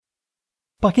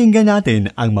Pakinggan natin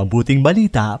ang mabuting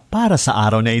balita para sa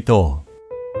araw na ito.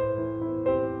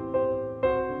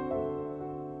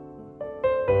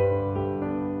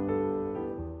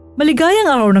 Maligayang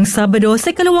araw ng Sabado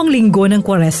sa Ikalawang Linggo ng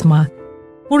Kuwaresma.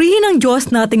 Purihin ang Diyos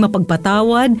nating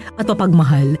mapagpatawad at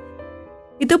mapagmahal.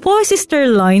 Ito po si Sister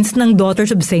Lines ng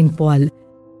Daughters of St. Paul.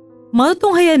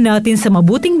 Matutunghayan natin sa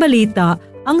mabuting balita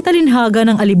ang talinhaga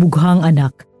ng alibughang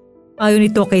anak. Ayon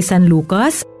ito kay San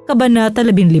Lucas, Kabanata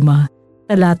 15,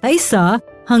 talata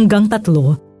 1 hanggang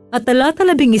 3 at talata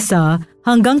 11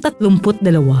 hanggang 32.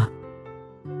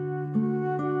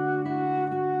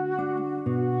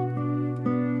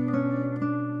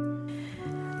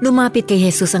 Lumapit kay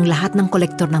Hesus ang lahat ng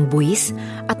kolektor ng buwis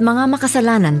at mga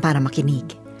makasalanan para makinig.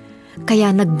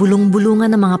 Kaya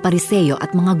nagbulung-bulungan ang mga Pariseo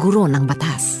at mga guro ng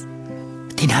Batas.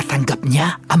 Tinatanggap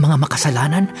niya ang mga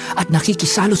makasalanan at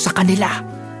nakikisalo sa kanila.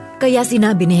 Kaya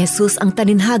sinabi ni Hesus ang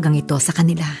talinhagang ito sa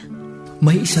kanila.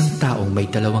 May isang taong may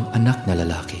 2 anak na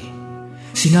lalaki.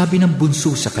 Sinabi ng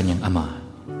bunso sa kanyang ama,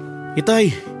 Itay,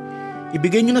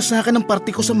 ibigay niyo na sa akin ang parte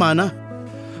ko sa mana.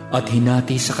 At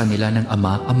hinati sa kanila ng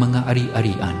ama ang mga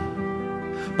ari-arian.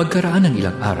 Pagkaraan ng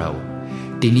ilang araw,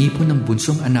 tinipon ng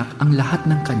bunsong anak ang lahat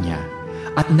ng kanya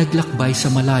at naglakbay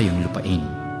sa malayong lupain.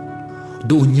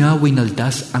 Doon niya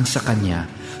winaldas ang sa kanya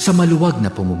sa maluwag na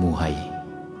pamumuhay.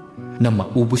 Nang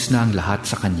maubos na ang lahat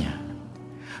sa kanya,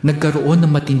 nagkaroon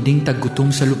ng matinding taggutom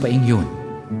sa lupaing yun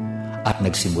at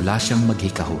nagsimula siyang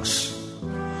maghikahos.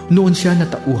 Noon siya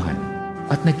natauhan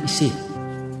at nag-isip,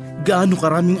 Gaano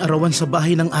karaming arawan sa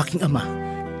bahay ng aking ama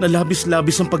na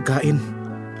labis-labis ang pagkain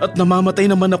at namamatay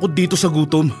naman ako dito sa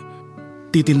gutom.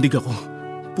 Titindig ako,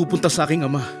 pupunta sa aking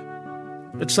ama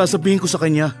at sasabihin ko sa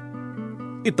kanya,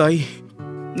 Itay,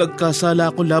 nagkasala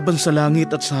ako laban sa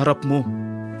langit at sa harap mo.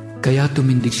 Kaya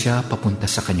tumindig siya papunta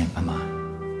sa kanyang ama.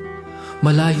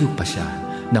 Malayo pa siya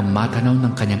nang matanaw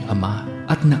ng kanyang ama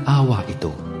at naawa ito.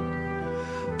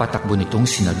 Patakbo nitong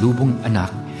sinalubong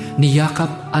anak, niyakap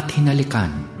at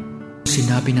hinalikan.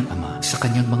 Sinabi ng ama sa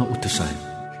kanyang mga utusan,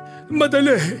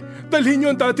 Madali, dalhin niyo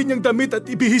ang dati niyang damit at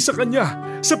ibihis sa kanya,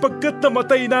 sapagkat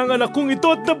namatay na ang anak kong ito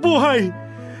at nabuhay,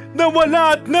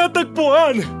 nawala at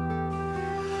natagpuan.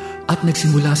 At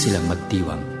nagsimula silang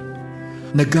magdiwang.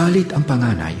 Nagalit ang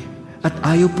panganay at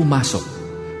ayaw pumasok,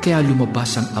 kaya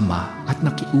lumabas ang ama at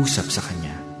nakiusap sa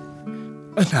kanya.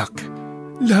 Anak,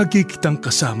 lagi kitang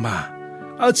kasama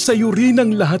at sayo rin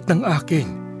ang lahat ng akin.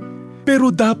 Pero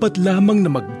dapat lamang na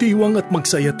magdiwang at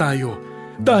magsaya tayo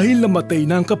dahil namatay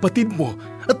na ang kapatid mo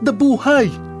at nabuhay,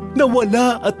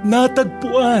 nawala at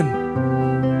natagpuan.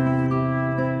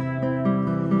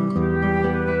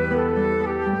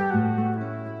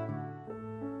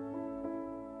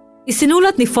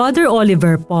 Isinulat ni Father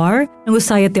Oliver Parr ng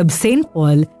Society of St.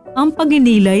 Paul ang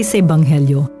pagninilay sa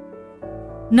Ebanghelyo.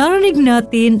 Narinig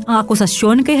natin ang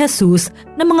akusasyon kay Hesus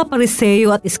ng mga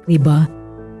Pariseo at Eskriba.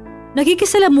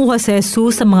 Nakikisalamuha si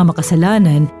Hesus sa mga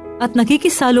makasalanan at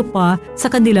nakikisalo pa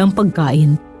sa kanilang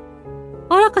pagkain.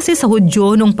 Para kasi sa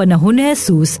Hudyo noong panahon ni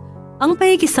Hesus, ang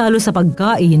pakikisalo sa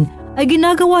pagkain ay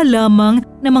ginagawa lamang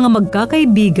ng mga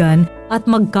magkakaibigan at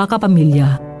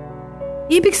magkakapamilya.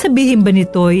 Ibig sabihin ba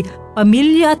nito'y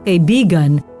pamilya at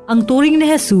kaibigan ang turing ni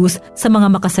Hesus sa mga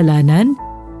makasalanan?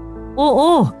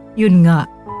 Oo, yun nga.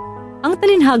 Ang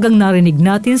talinhagang narinig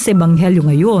natin sa Ebanghelyo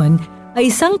ngayon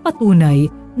ay isang patunay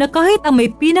na kahit ang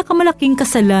may pinakamalaking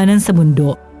kasalanan sa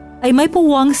mundo ay may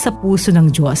puwang sa puso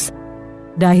ng Diyos.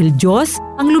 Dahil Diyos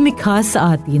ang lumikha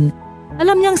sa atin,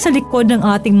 alam niyang sa likod ng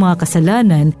ating mga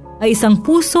kasalanan ay isang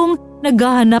pusong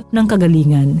naghahanap ng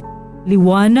kagalingan,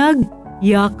 liwanag,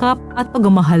 yakap at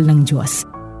pagmamahal ng Diyos.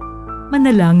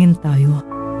 Manalangin tayo.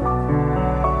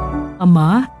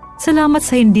 Ama, salamat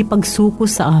sa hindi pagsuko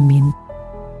sa amin.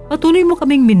 Patuloy mo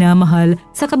kaming minamahal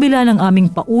sa kabila ng aming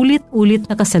paulit-ulit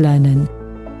na kasalanan.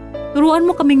 Turuan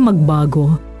mo kaming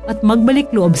magbago at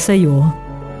magbalik-loob sa iyo.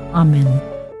 Amen.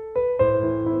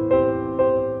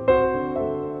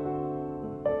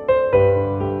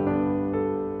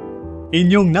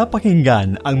 Inyong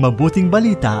napakinggan ang mabuting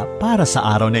balita para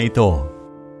sa araw na ito.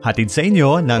 Hatid sa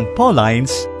inyo ng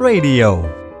Paulines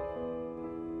Radio.